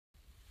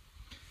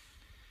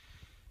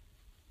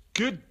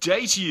Good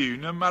day to you,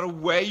 no matter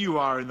where you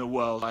are in the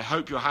world. I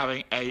hope you're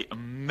having an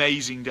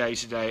amazing day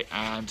today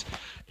and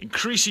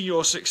increasing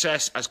your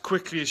success as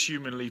quickly as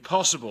humanly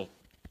possible.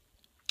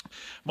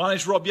 My name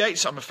is Rob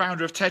Yates, I'm a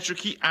founder of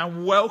Tetrakey,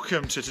 and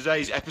welcome to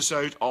today's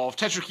episode of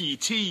Tetrakey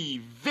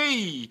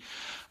TV.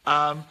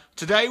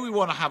 Today we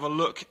want to have a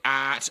look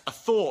at a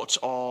thought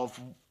of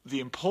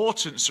the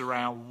importance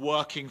around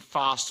working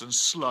fast and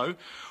slow,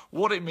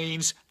 what it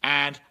means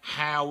and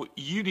how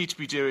you need to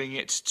be doing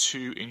it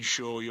to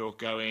ensure you're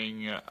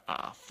going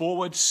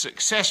forward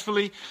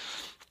successfully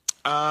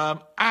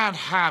and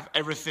have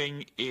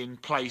everything in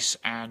place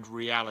and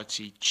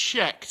reality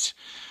checked.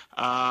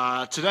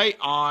 Today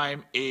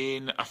I'm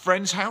in a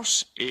friend's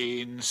house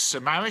in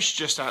Sammamish,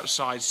 just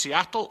outside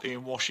Seattle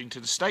in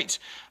Washington State.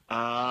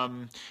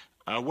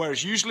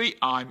 Whereas usually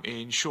I'm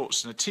in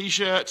shorts and a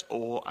t-shirt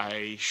or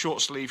a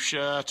short sleeve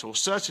shirt or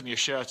certainly a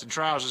shirt and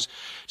trousers.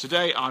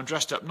 Today I'm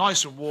dressed up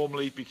nice and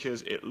warmly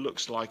because it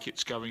looks like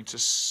it's going to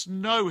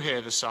snow here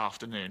this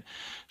afternoon.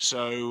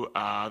 So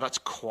that's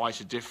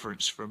quite a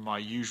difference from my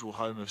usual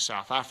home of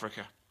South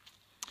Africa.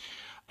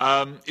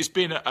 It's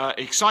been an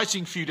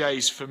exciting few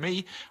days for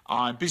me.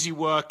 I'm busy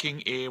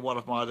working in one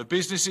of my other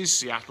businesses,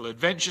 Seattle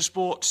Adventure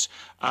Sports.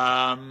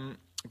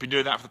 I've been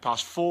doing that for the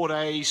past 4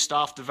 days,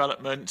 staff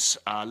development,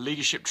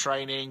 leadership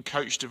training,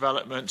 coach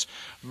development,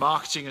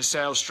 marketing and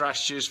sales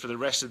strategies for the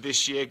rest of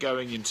this year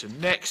going into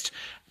next.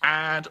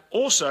 And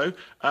also,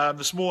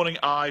 this morning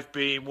I've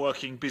been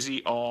working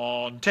busy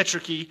on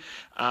Tetrakey,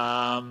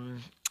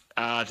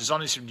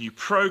 designing some new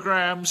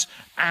programs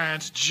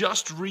and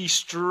just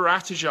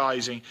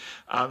re-strategizing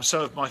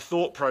some of my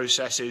thought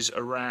processes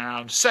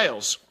around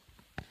sales.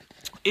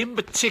 In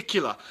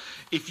particular,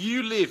 if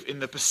you live in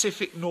the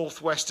Pacific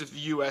Northwest of the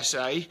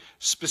USA,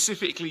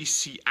 specifically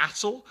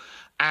Seattle,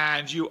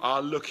 and you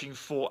are looking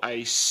for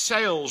a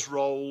sales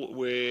role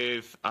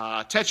with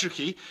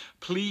Tetrakey,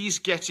 please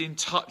get in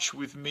touch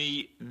with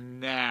me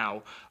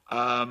now.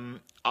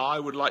 I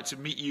would like to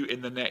meet you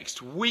in the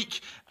next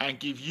week and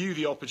give you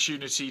the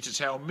opportunity to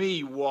tell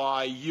me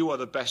why you are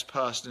the best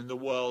person in the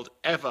world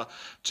ever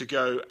to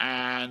go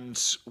and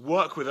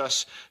work with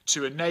us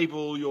to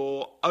enable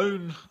your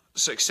own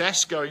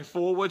success going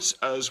forwards,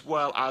 as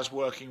well as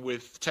working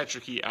with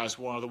Tetrakey as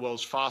one of the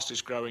world's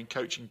fastest growing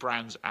coaching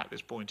brands at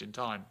this point in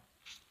time.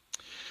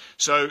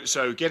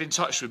 So get in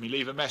touch with me,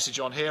 leave a message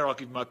on here, I'll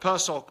give you my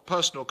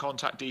personal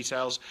contact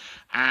details,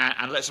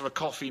 and let's have a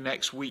coffee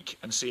next week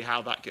and see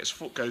how that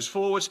goes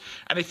forward.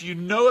 And if you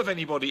know of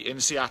anybody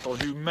in Seattle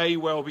who may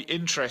well be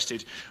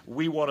interested,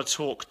 we want to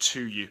talk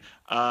to you.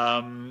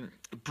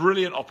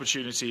 Brilliant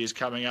opportunity is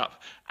coming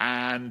up,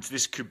 and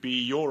this could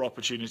be your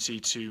opportunity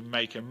to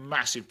make a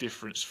massive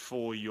difference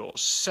for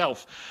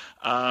yourself.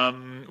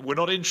 We're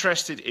not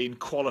interested in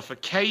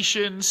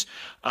qualifications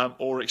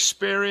or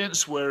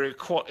experience. We're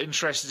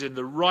interested in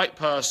the right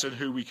person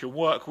who we can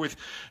work with,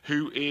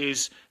 who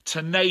is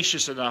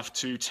tenacious enough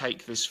to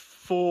take this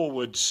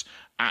forwards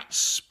at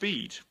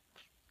speed.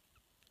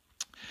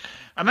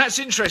 And that's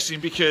interesting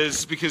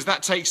because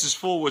that takes us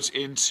forwards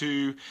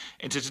into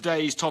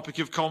today's topic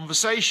of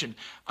conversation,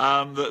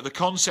 the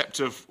concept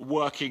of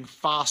working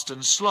fast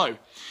and slow.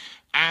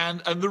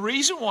 And the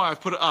reason why I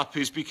put it up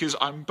is because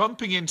I'm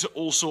bumping into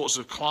all sorts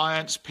of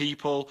clients,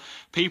 people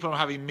I'm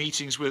having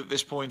meetings with at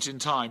this point in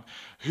time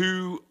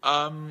who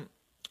are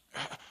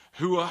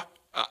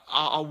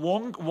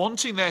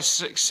wanting their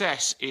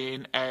success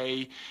in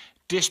a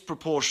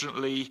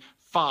disproportionately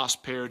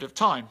fast period of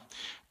time.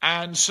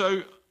 And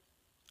so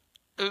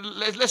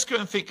let's go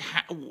and think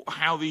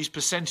how these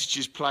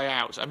percentages play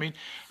out. I mean,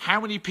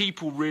 how many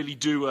people really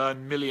do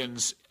earn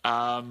millions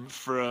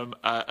from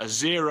a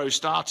zero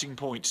starting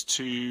point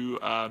to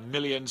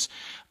millions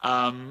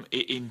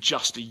in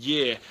just a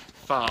year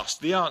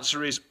fast? The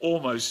answer is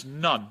almost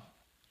none.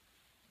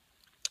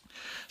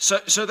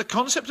 So the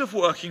concept of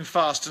working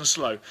fast and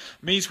slow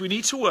means we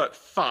need to work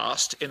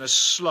fast in a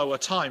slower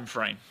time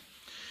frame.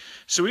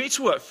 So we need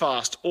to work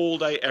fast all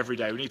day, every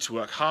day. We need to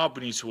work hard,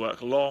 we need to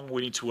work long,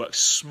 we need to work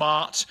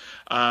smart,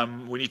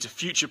 we need to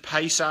future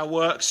pace our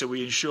work so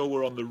we ensure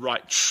we're on the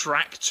right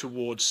track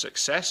towards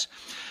success.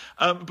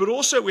 But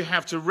also we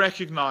have to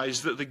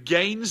recognize that the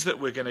gains that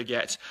we're going to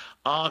get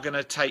are going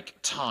to take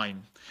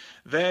time.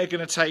 They're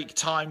going to take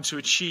time to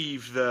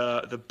achieve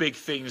the big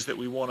things that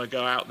we want to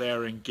go out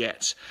there and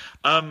get.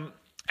 And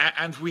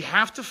we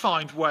have to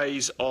find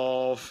ways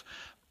of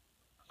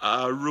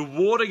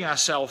rewarding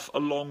ourselves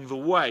along the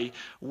way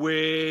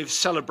with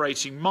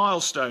celebrating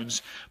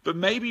milestones, but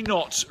maybe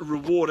not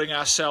rewarding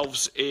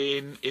ourselves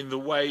in the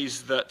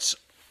ways that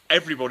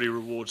everybody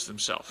rewards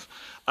themselves.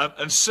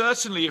 And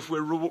certainly if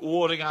we're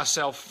rewarding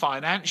ourselves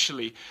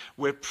financially,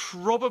 we're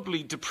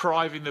probably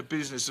depriving the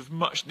business of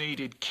much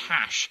needed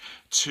cash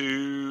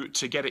to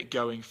get it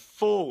going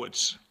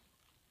forwards.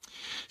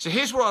 So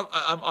here's what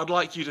I'd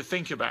like you to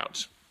think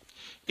about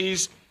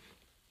is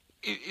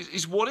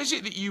what is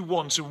it that you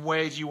want and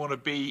where do you want to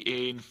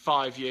be in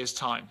 5 years'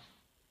 time?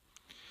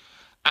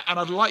 And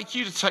I'd like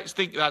you to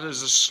think that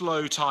as a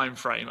slow time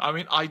frame. I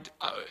mean,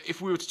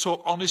 if we were to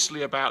talk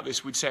honestly about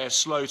this, we'd say a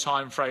slow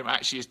time frame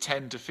actually is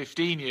 10 to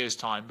 15 years'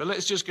 time. But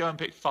let's just go and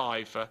pick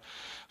 5 for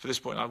this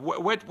point.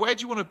 Where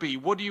do you want to be?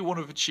 What do you want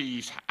to have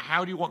achieved?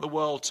 How do you want the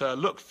world to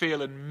look,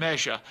 feel, and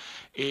measure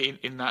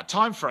in that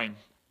time frame?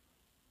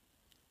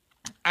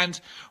 And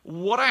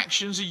what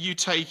actions are you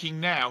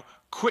taking now,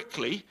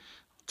 quickly,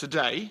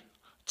 today,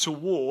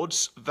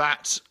 towards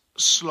that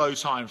slow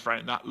time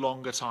frame, that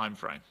longer time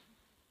frame?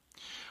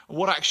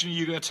 What action are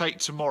you going to take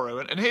tomorrow?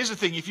 And here's the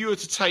thing, if you were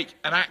to take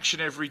an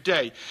action every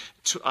day,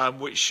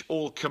 which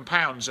all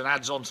compounds and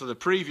adds on to the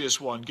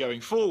previous one going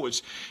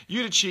forwards,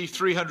 you'd achieve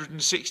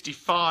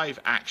 365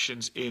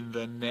 actions in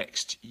the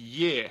next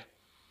year.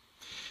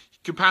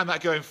 Compound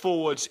that going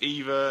forwards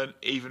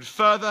even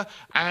further,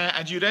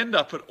 and you'd end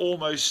up at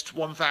almost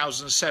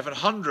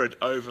 1,700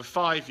 over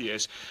 5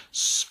 years.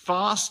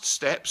 Fast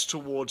steps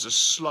towards a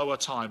slower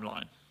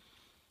timeline.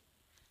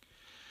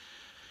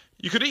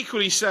 You could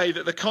equally say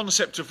that the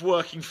concept of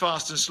working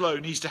fast and slow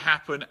needs to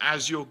happen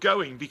as you're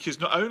going, because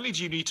not only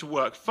do you need to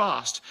work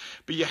fast,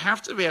 but you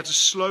have to be able to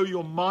slow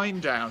your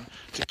mind down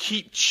to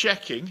keep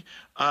checking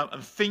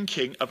and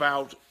thinking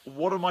about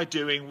what am I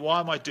doing, why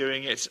am I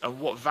doing it, and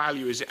what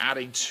value is it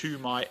adding to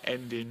my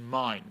end in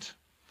mind.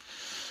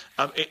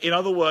 In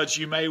other words,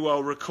 you may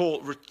well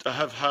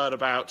have heard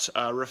about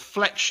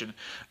reflection.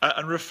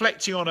 And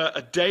reflecting on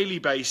a daily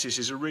basis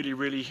is a really,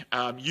 really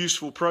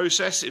useful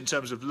process in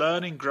terms of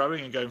learning,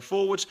 growing and going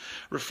forwards.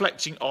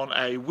 Reflecting on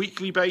a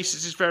weekly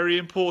basis is very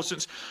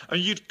important. And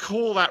you'd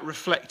call that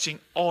reflecting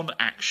on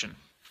action.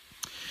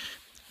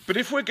 But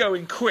if we're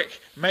going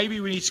quick, maybe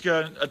we need to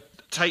go and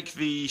take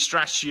the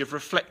strategy of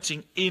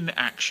reflecting in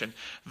action.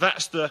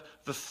 That's the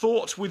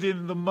thought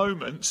within the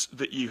moment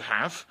that you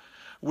have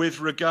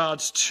with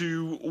regards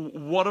to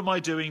what am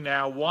I doing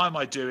now, why am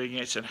I doing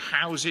it, and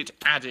how's it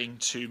adding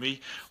to me,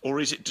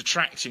 or is it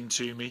detracting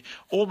to me?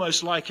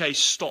 Almost like a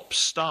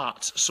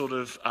stop-start sort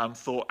of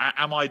thought.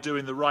 Am I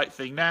doing the right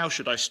thing now?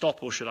 Should I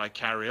stop or should I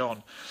carry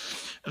on?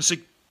 And so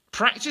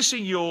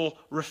practicing your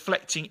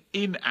reflecting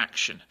in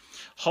action,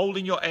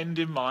 holding your end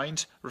in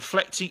mind,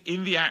 reflecting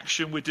in the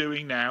action we're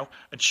doing now,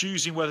 and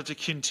choosing whether to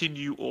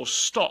continue or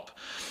stop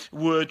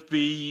would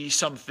be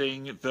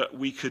something that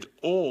we could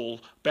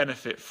all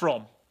benefit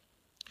from.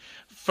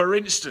 For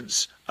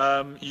instance,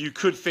 you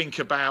could think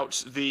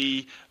about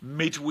the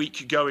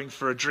midweek going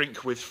for a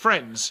drink with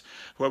friends,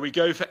 where we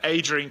go for a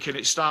drink and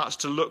it starts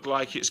to look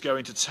like it's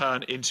going to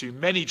turn into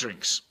many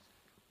drinks.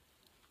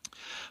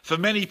 For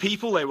many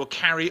people, they will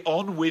carry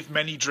on with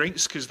many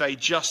drinks because they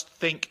just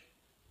think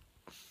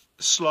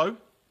slow,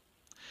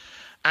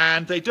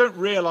 and they don't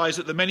realise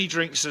that the many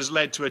drinks has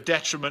led to a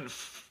detriment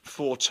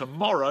for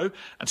tomorrow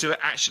until it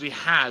actually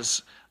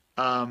has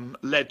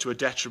led to a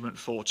detriment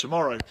for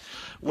tomorrow.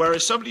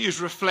 Whereas somebody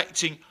who's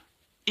reflecting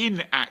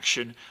in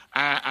action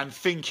and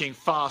thinking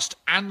fast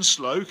and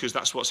slow, because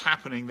that's what's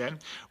happening then,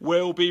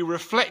 will be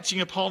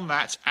reflecting upon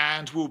that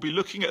and will be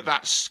looking at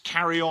that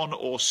carry on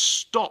or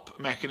stop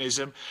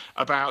mechanism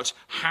about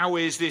how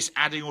is this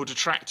adding or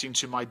detracting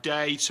to my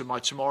day, to my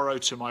tomorrow,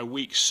 to my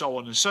week, so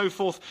on and so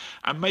forth,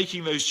 and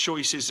making those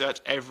choices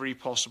at every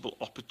possible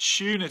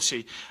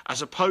opportunity,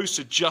 as opposed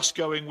to just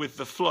going with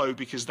the flow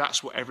because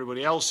that's what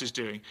everybody else is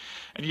doing.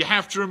 And you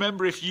have to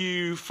remember, if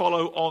you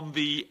follow on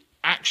the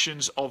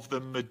actions of the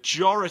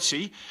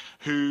majority,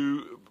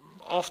 who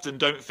often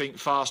don't think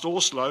fast or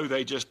slow,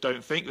 they just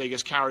don't think, they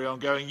just carry on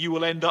going, you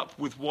will end up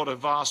with what a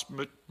vast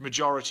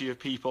majority of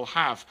people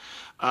have.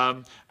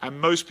 And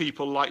most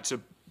people like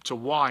to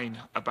whine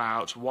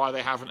about why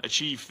they haven't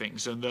achieved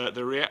things, and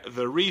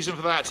the reason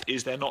for that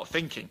is they're not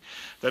thinking.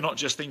 They're not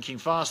just thinking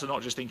fast, they're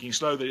not just thinking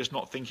slow, they're just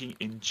not thinking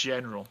in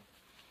general.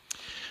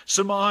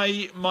 So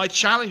my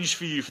challenge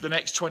for you for the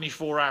next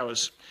 24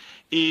 hours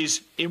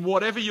is, in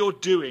whatever you're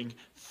doing,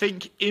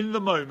 think in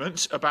the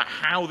moment about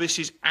how this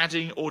is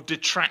adding or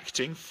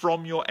detracting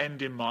from your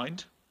end in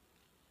mind,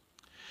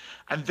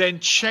 and then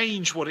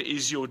change what it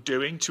is you're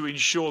doing to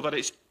ensure that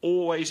it's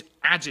always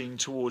adding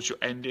towards your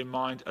end in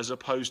mind as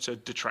opposed to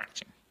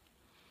detracting.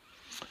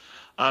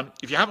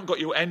 If you haven't got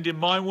your end in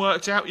mind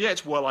worked out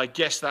yet, well, I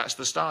guess that's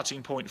the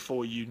starting point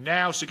for you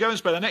now. So go and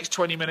spend the next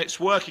 20 minutes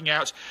working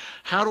out,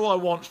 how do I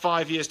want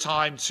 5 years'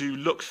 time to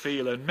look,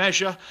 feel and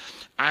measure?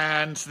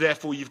 And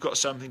therefore you've got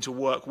something to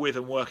work with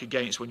and work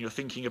against when you're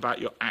thinking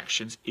about your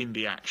actions in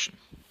the action.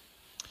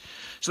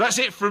 So that's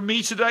it from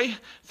me today.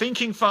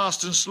 Thinking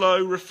fast and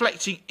slow,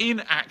 reflecting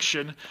in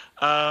action.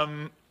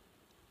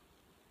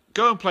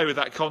 Go and play with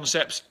that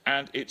concept,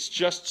 and it's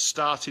just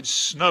started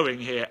snowing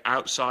here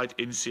outside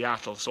in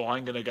Seattle, so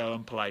I'm going to go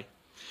and play.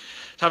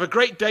 So have a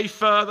great day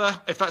further.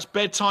 If that's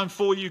bedtime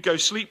for you, go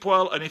sleep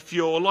well, and if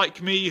you're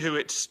like me, who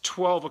it's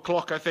 12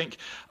 o'clock I think,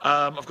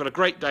 I've got a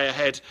great day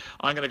ahead.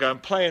 I'm going to go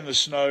and play in the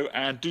snow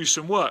and do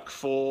some work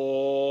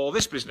for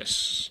this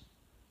business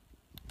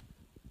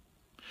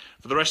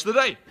for the rest of the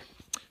day.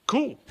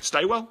 Cool.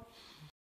 Stay well.